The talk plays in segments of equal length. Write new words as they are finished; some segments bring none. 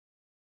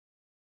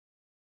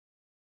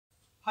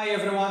Hi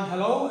everyone,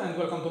 hello and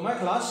welcome to my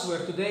class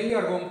where today we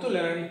are going to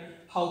learn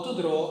how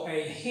to draw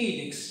a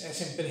helix, a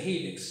simple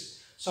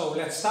helix. So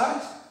let's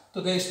start.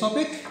 Today's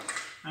topic,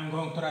 I'm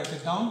going to write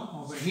it down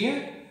over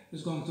here,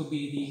 is going to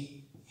be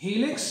the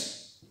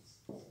helix.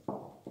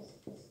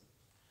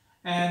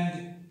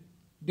 And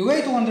the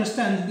way to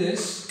understand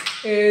this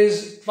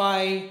is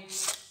by,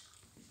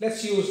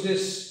 let's use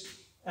this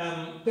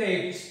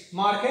taped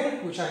marker,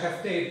 which I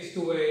have taped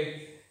to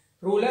a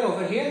ruler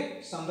over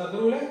here, standard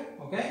ruler,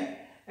 okay?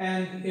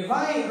 And if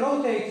I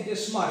rotate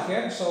this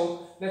marker,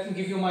 so let me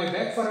give you my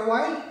back for a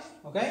while,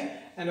 okay?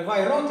 And if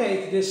I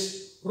rotate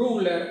this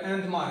ruler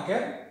and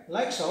marker,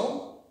 like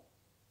so,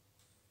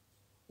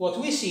 what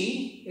we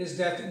see is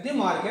that the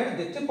marker,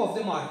 the tip of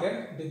the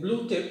marker, the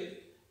blue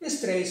tip,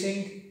 is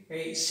tracing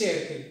a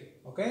circle,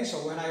 okay?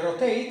 So when I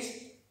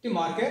rotate the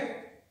marker,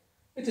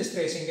 it is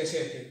tracing a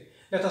circle.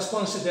 Let us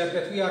consider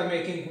that we are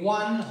making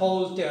one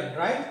whole turn,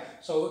 right?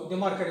 So the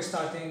marker is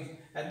starting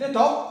at the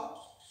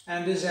top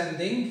and is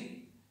ending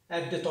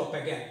at the top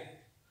again.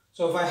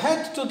 So if I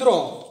had to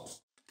draw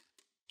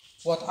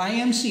what I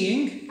am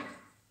seeing,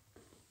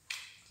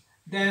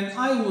 then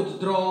I would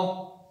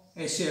draw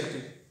a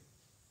circle.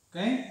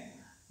 Okay?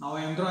 Now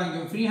I am drawing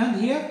in freehand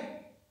here,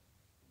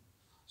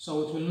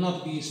 so it will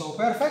not be so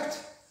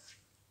perfect.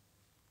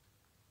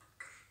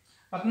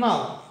 But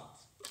now,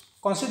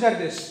 consider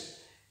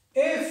this.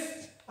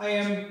 If I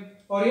am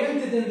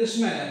oriented in this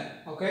manner,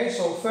 okay,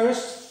 so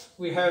first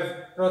we have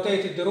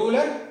rotated the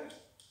ruler,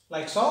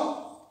 like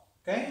so.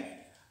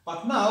 Okay,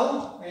 but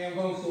now I am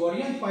going to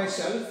orient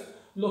myself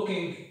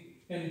looking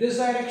in this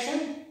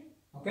direction,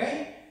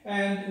 okay,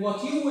 and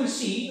what you will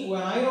see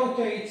when I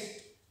rotate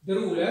the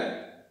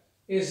ruler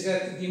is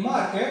that the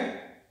marker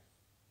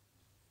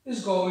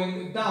is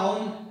going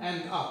down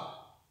and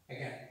up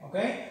again,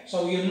 okay,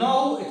 so you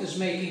know it is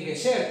making a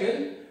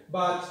circle,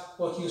 but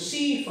what you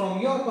see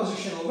from your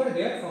position over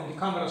there, from the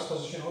camera's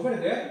position over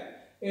there,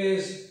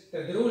 is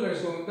that the ruler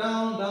is going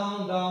down,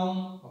 down,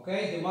 down,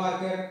 okay, the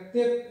marker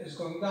tip is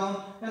going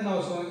down, and now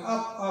it's going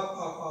up, up,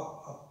 up,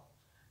 up, up,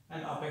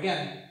 and up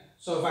again.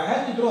 So if I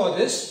had to draw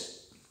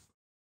this,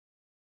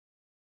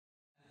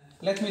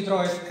 let me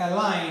draw it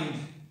aligned,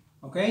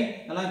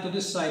 okay, aligned to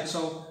this side.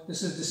 So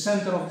this is the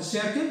center of the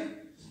circle,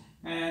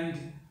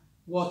 and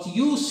what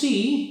you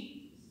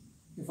see,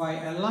 if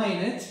I align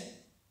it,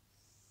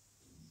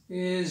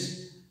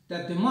 is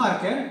that the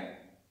marker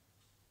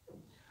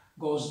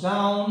goes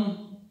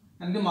down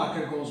and the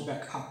marker goes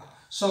back up.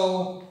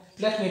 So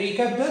let me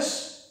recap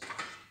this.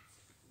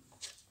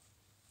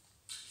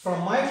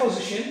 From my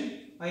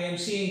position, I am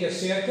seeing a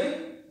circle.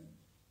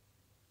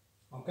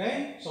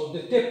 Okay, so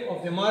the tip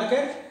of the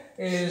marker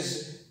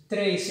is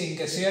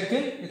tracing a circle.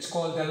 It's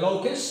called the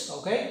locus.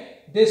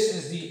 Okay, this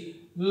is the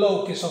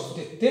locus of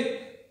the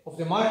tip of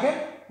the marker,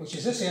 which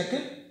is a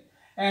circle.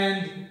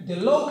 And the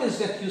locus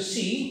that you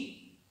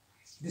see,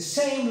 the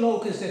same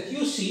locus that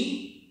you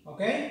see,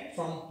 okay,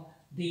 from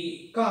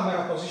the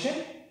camera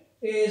position,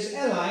 is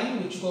a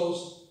line which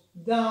goes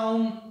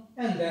down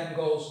and then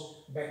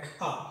goes back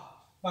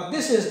up. But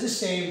this is the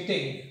same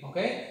thing,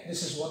 okay?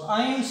 This is what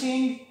I am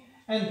seeing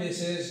and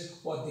this is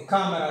what the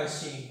camera is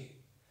seeing.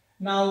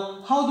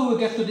 Now, how do we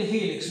get to the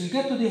helix? We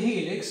get to the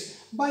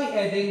helix by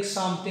adding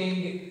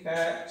something,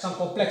 some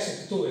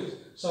complexity to it.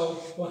 So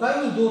what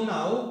I will do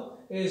now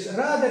is,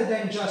 rather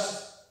than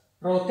just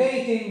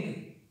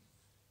rotating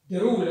the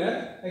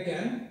ruler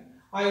again,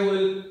 I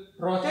will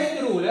rotate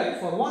the ruler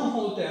for one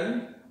whole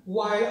turn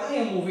while I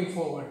am moving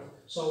forward.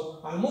 So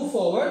I'll move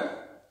forward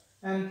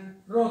and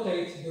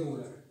rotate the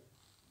ruler.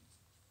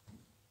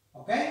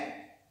 Okay?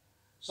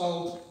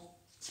 So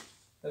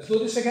let's do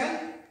this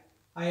again.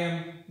 I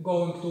am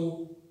going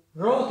to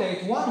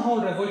rotate one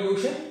whole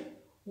revolution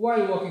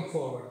while walking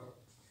forward.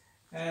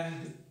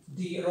 And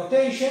the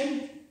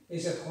rotation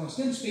is at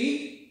constant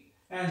speed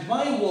and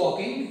my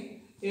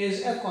walking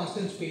is at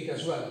constant speed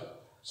as well.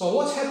 So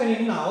what's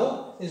happening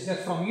now is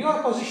that from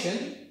your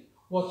position,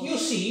 what you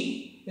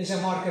see is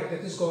a marker that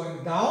is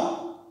going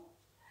down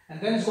and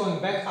then it's going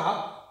back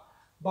up.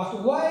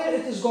 But while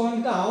it is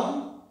going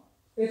down,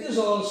 it is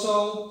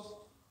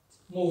also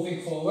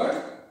moving forward,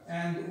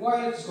 and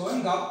while it's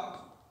going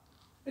up,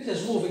 it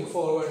is moving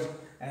forward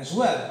as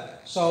well.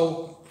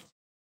 So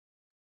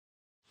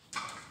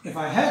if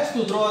I had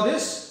to draw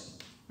this,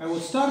 I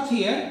would start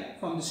here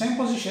from the same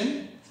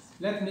position.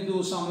 Let me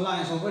do some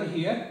lines over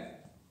here.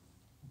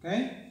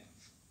 Okay,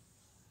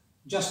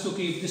 just to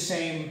keep the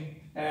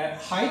same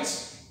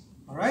heights,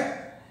 all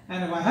right?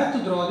 And if I had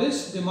to draw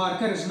this, the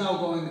marker is now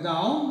going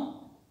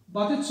down,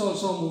 but it's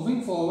also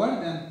moving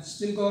forward and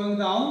still going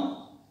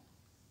down,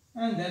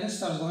 and then it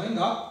starts going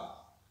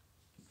up,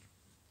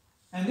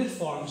 and it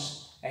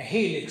forms a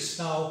helix.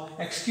 Now,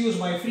 excuse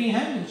my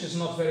freehand, which is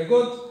not very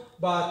good,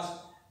 but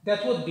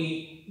that would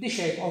be the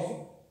shape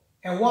of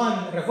a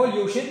one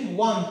revolution,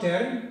 one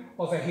turn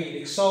of a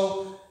helix.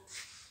 So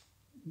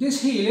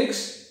this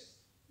helix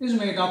is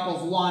made up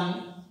of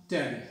one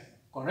turn,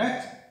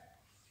 correct?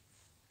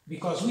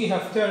 Because we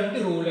have turned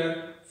the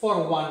ruler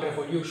for one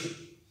revolution.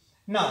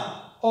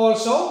 Now,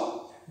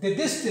 also, the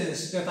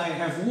distance that I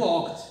have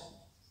walked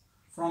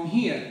from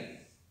here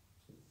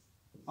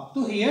up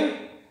to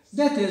here,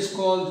 that is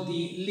called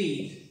the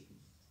lead.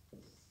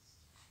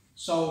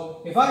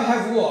 So if I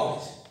have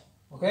walked,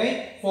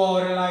 okay,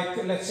 for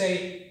like, let's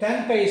say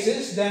 10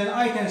 paces, then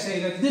I can say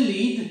that the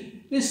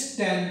lead is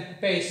 10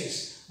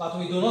 paces. But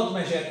we do not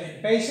measure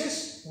in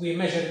paces, we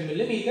measure in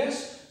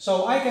millimeters.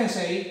 So I can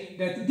say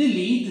that the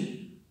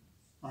lead,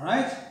 all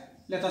right,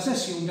 let us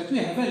assume that we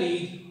have a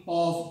lead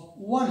of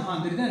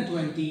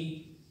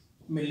 120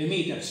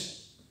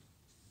 millimeters.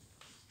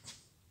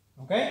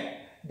 Okay?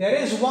 There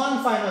is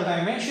one final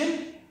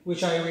dimension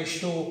which I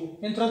wish to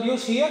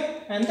introduce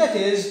here, and that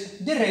is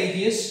the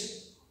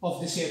radius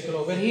of the circle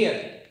over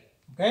here.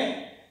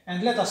 Okay?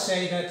 And let us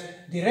say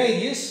that the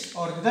radius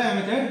or the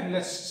diameter,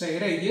 let's say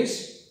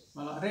radius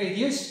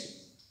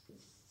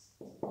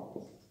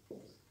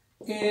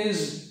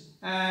is,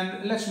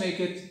 and let's make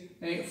it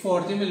a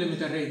 40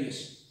 millimeter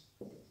radius.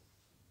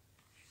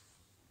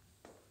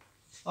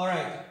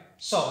 Alright,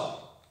 so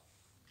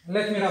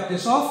let me wrap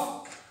this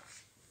off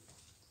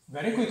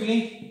very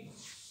quickly.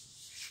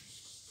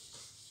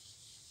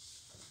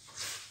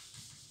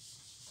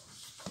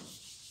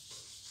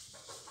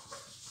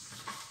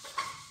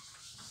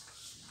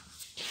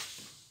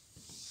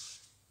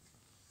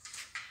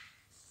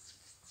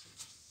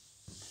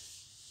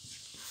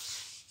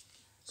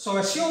 So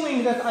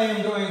assuming that I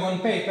am drawing on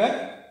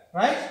paper,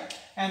 right,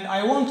 and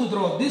I want to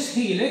draw this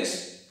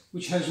helix,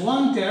 which has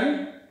one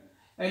turn,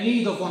 a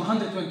lead of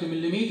 120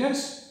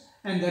 millimeters,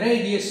 and a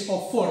radius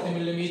of 40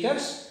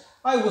 millimeters,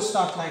 I will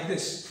start like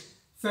this.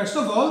 First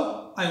of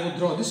all, I will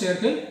draw the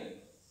circle,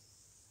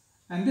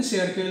 and the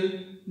circle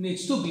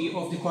needs to be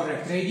of the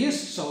correct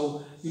radius,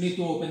 so you need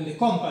to open the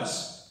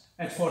compass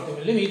at 40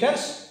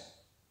 millimeters,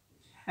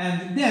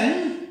 and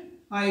then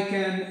I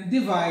can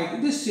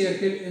divide this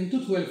circle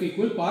into 12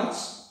 equal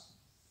parts,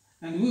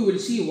 and we will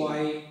see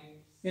why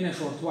in a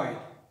short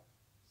while.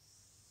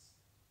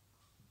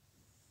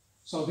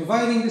 So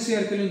dividing the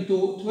circle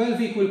into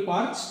 12 equal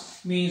parts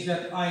means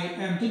that I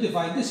am to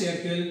divide the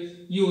circle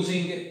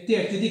using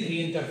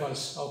 30-degree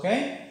intervals,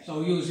 okay?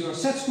 So use your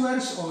set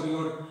squares or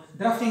your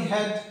drafting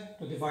head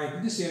to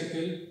divide the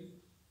circle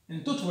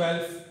into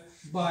 12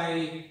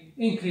 by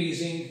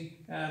increasing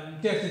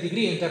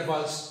 30-degree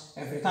intervals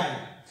every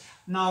time.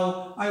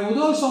 Now, I would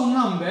also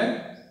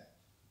number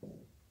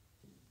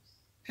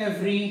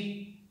every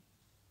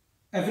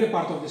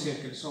part of the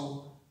circle.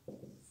 So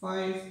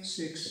 5,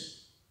 6.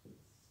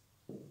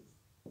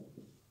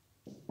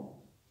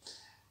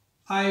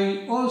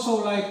 I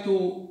also like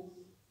to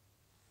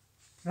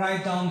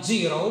write down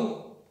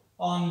 0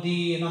 on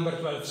the number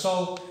 12.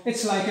 So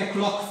it's like a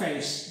clock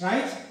face,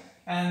 right?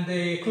 And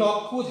the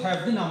clock would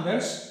have the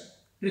numbers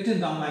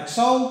written down like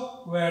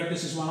so, where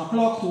this is 1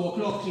 o'clock, 2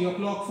 o'clock, 3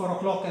 o'clock, 4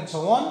 o'clock, and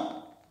so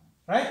on,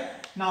 right?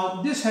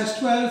 Now this has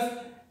 12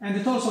 and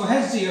it also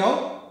has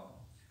 0.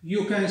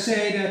 You can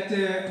say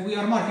that we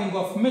are marking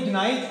off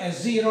midnight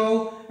as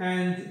 0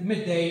 and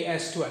midday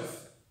as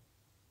 12.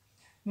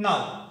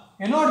 Now,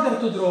 in order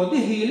to draw the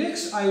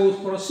helix, I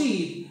would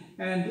proceed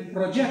and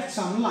project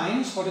some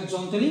lines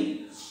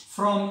horizontally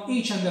from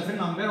each and every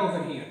number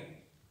over here.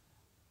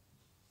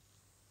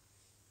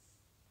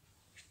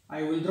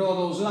 I will draw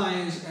those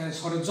lines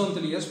as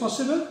horizontally as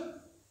possible.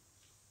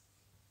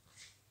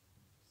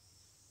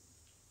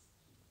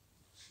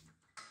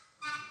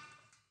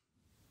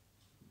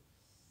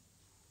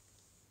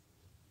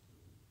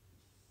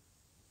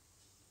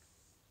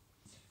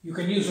 You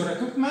can use your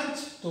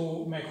equipment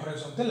to make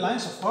horizontal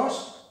lines, of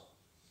course.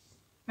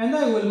 And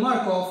I will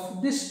mark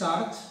off the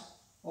start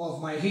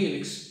of my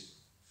helix.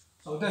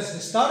 So that's the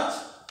start.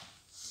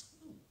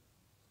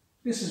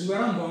 This is where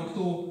I'm going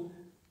to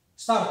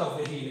start off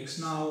the helix.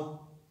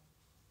 Now,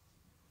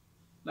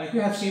 like we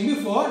have seen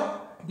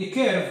before, the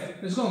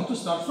curve is going to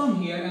start from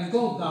here and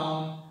go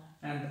down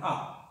and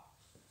up.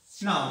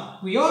 Now,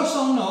 we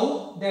also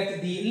know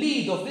that the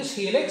lead of this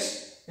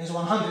helix is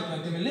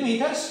 120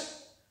 millimeters.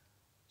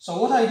 So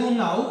what I do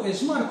now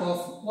is mark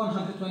off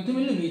 120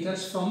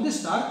 millimeters from the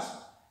start,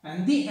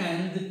 and the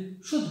end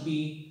should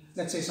be,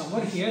 let's say,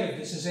 somewhere here. If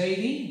this is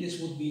 80,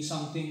 this would be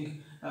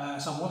something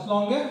somewhat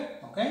longer,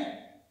 okay?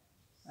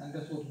 And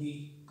that would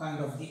be kind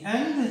of the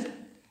end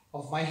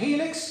of my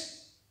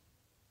helix.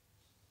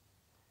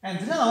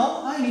 And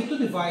now I need to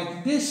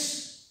divide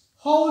this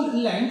whole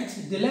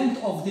length, the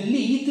length of the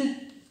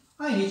lead,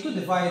 I need to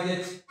divide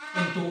it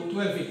into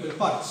 12 equal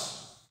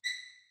parts.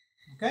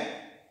 Okay?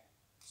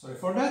 Sorry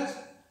for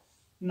that.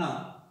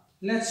 Now,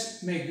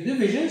 let's make the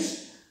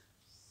divisions.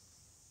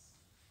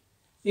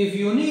 If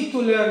you need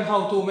to learn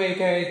how to make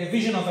a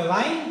division of a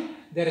line,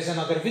 there is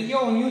another video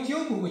on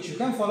YouTube which you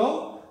can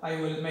follow. I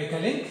will make a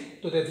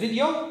link to that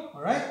video,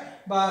 alright?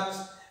 But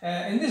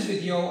in this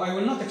video I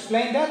will not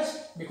explain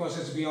that because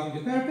it's beyond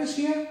the purpose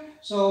here.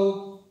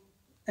 So,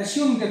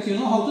 assume that you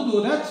know how to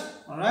do that,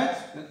 alright?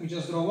 Let me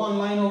just draw one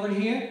line over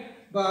here,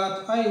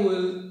 but I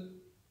will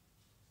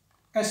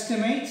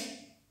estimate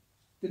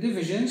the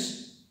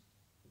divisions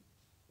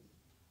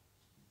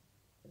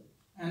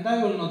and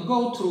I will not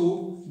go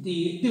through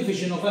the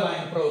division of a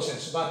line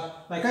process.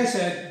 But like I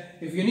said,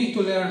 if you need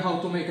to learn how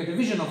to make a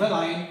division of a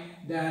line,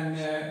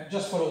 then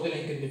just follow the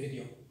link in the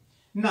video.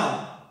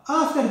 Now,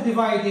 after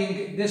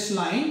dividing this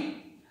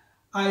line,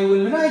 I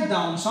will write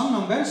down some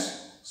numbers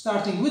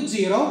starting with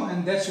 0,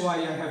 and that's why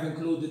I have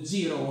included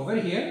 0 over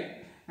here.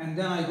 And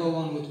then I go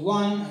on with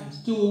 1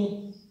 and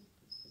 2,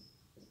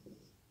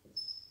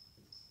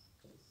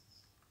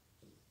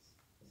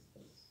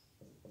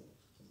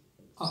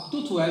 up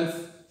to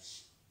 12.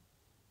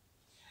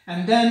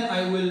 And then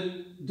I will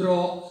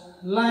draw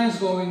lines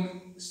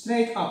going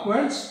straight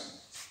upwards.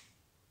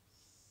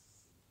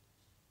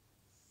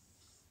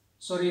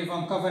 Sorry if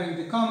I'm covering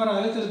the camera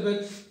a little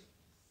bit,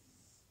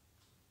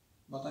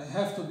 but I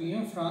have to be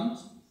in front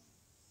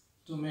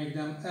to make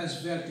them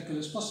as vertical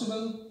as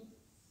possible.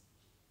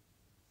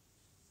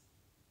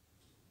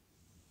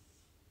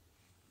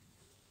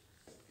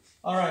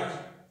 Alright,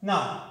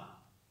 now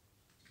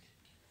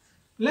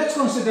let's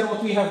consider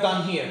what we have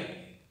done here.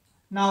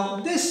 Now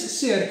this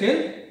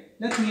circle,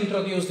 let me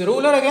introduce the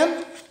ruler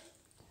again.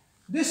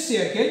 This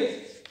circle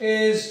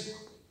is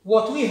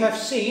what we have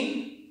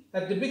seen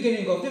at the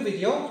beginning of the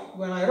video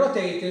when I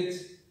rotated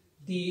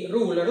the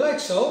ruler like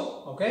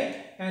so,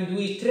 okay, and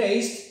we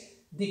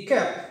traced the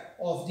cap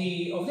of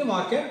the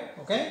marker,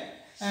 okay,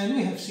 and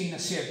we have seen a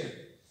circle.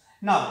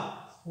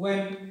 Now,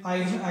 when I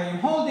am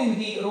holding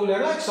the ruler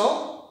like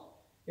so,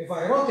 if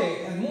I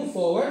rotate and move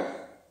forward,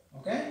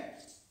 okay,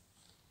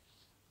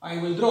 I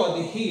will draw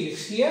the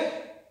helix here.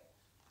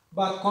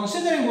 But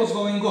considering what's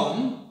going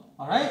on,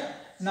 alright,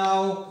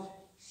 now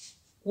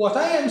what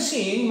I am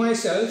seeing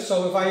myself,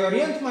 so if I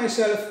orient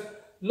myself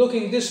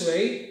looking this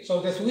way,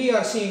 so that we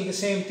are seeing the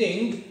same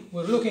thing,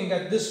 we're looking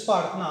at this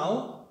part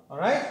now,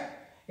 alright,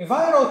 if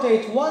I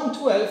rotate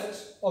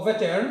 1/12 of a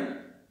turn,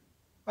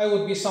 I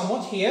would be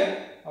somewhat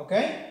here,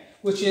 okay,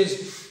 which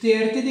is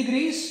 30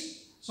 degrees.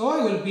 So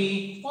I will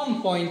be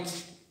on point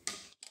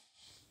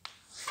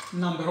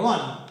number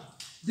 1.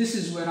 This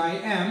is where I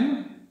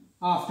am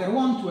after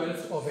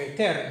 1/12 of a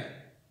turn,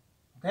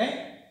 okay?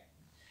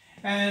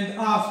 And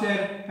after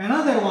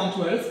another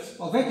 1/12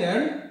 of a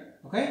turn,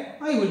 okay,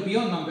 I will be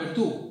on number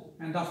 2.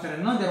 And after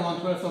another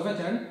 1/12 of a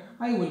turn,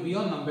 I will be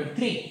on number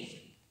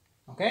 3,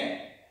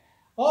 okay?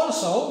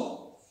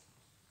 Also,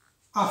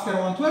 after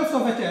 1/12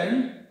 of a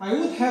turn, I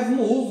would have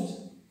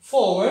moved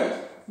forward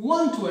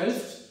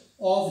 1/12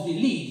 of the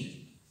lead.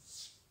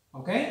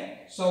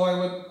 Okay, so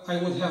I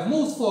would have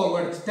moved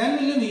forward 10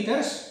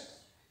 millimeters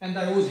and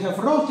I would have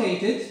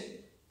rotated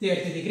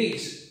 30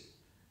 degrees.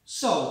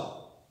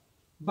 So,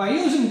 by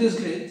using this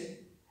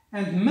grid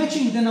and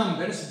matching the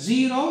numbers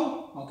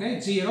 0,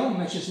 okay, 0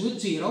 matches with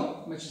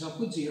 0, matches up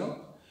with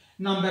 0,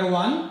 number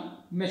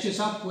 1 matches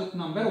up with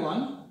number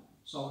 1,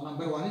 so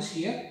number 1 is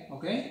here,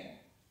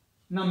 okay,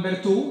 number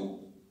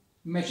 2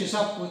 matches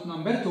up with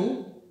number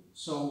 2,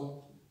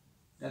 so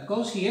that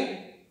goes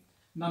here,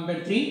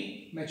 number 3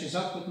 matches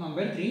up with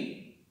number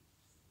 3,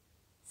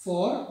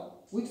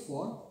 4 with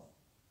 4,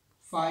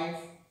 5,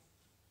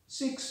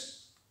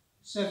 6,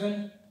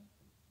 7,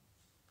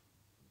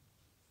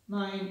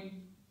 9,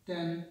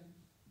 10,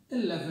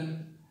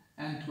 11,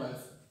 and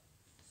 12.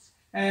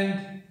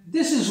 And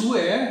this is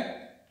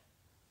where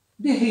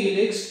the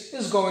helix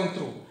is going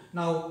through.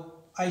 Now,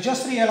 I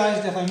just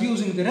realized that I'm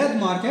using the red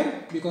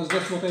marker because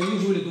that's what I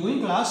usually do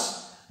in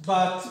class,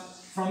 but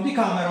from the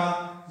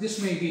camera, this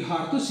may be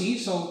hard to see,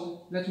 so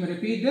let me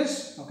repeat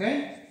this,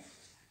 okay?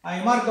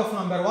 I marked off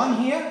number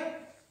 1 here,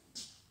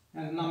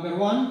 and number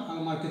 1,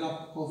 I'll mark it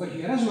up over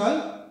here as well.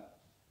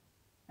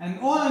 And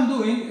all I'm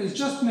doing is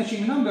just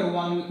matching number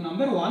 1 with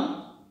number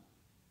 1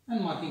 and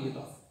marking it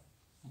off,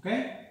 okay?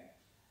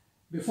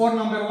 Before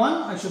number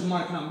 1, I should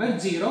mark number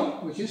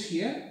 0, which is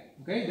here,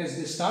 okay? That's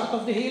the start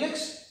of the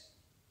helix.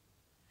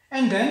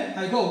 And then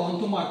I go on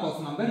to mark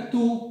off number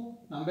 2,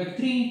 number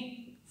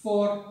 3,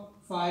 4,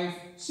 5,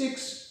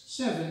 6,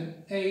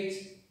 7,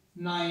 8,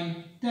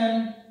 9,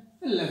 10,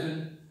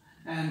 11,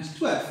 and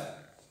 12.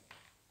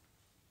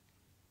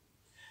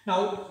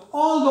 Now,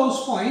 all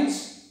those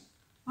points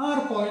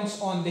are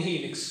points on the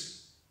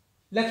helix.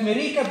 Let me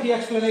recap the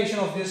explanation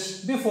of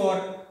this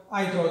before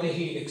I draw the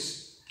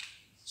helix.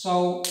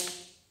 So,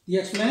 the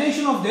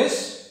explanation of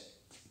this,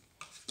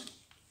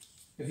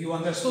 if you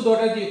understood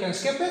already, you can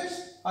skip it.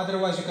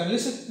 Otherwise, you can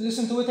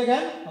listen to it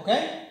again,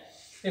 okay?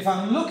 If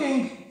I'm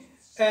looking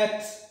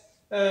at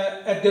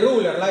the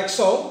ruler like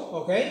so,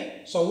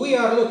 okay? So we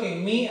are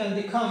looking, me and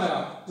the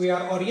camera, we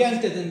are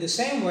oriented in the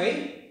same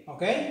way,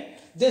 okay?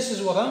 This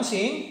is what I'm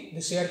seeing,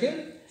 the circle,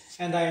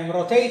 and I am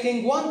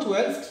rotating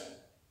 1/12,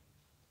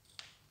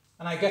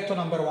 and I get to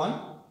number 1.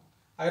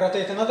 I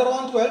rotate another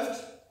 1/12,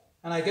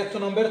 and I get to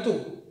number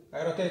 2.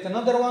 I rotate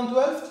another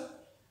 1/12,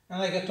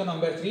 and I get to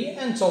number 3,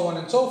 and so on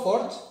and so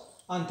forth,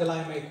 until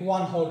I make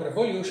one whole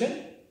revolution,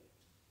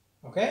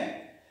 okay?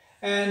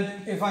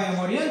 And if I am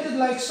oriented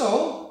like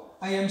so,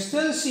 I am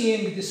still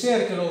seeing the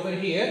circle over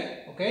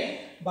here, okay?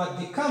 But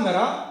the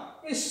camera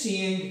is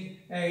seeing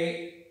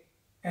a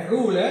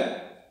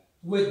ruler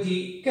with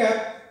the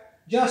cap.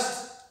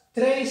 Just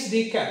trace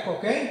the cap,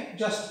 okay?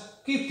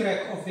 Just keep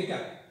track of the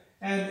cap.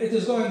 and it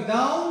is going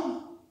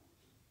down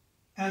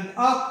and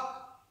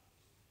up,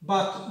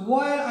 but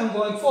while I'm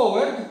going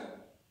forward,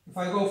 if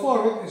I go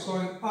forward, it's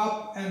going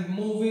up and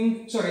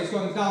moving, sorry, it's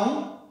going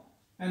down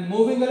and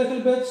moving a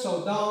little bit,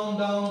 so down,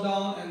 down,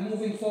 down, and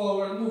moving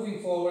forward,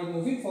 moving forward,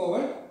 moving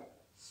forward,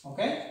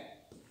 okay?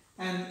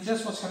 And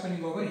that's what's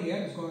happening over here.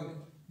 It's going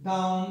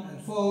down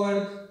and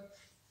forward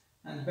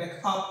and back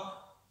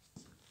up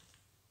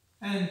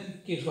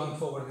and keeps going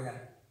forward again.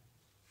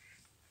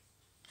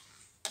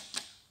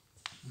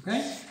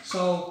 Okay,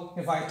 so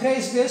if I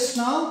trace this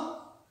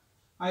now,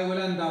 I will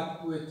end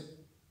up with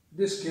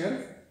this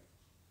curve.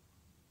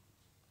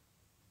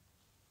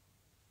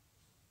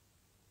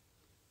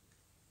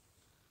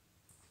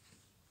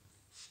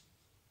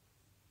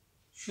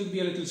 Should be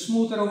a little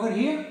smoother over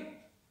here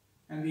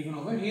and even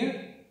over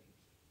here.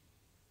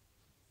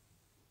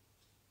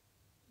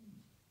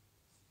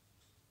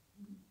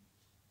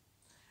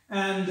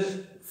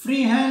 And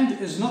freehand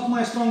is not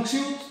my strong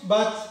suit,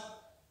 but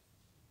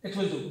it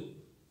will do.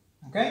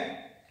 Okay?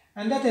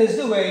 And that is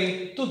the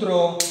way to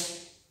draw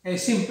a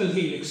simple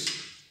helix.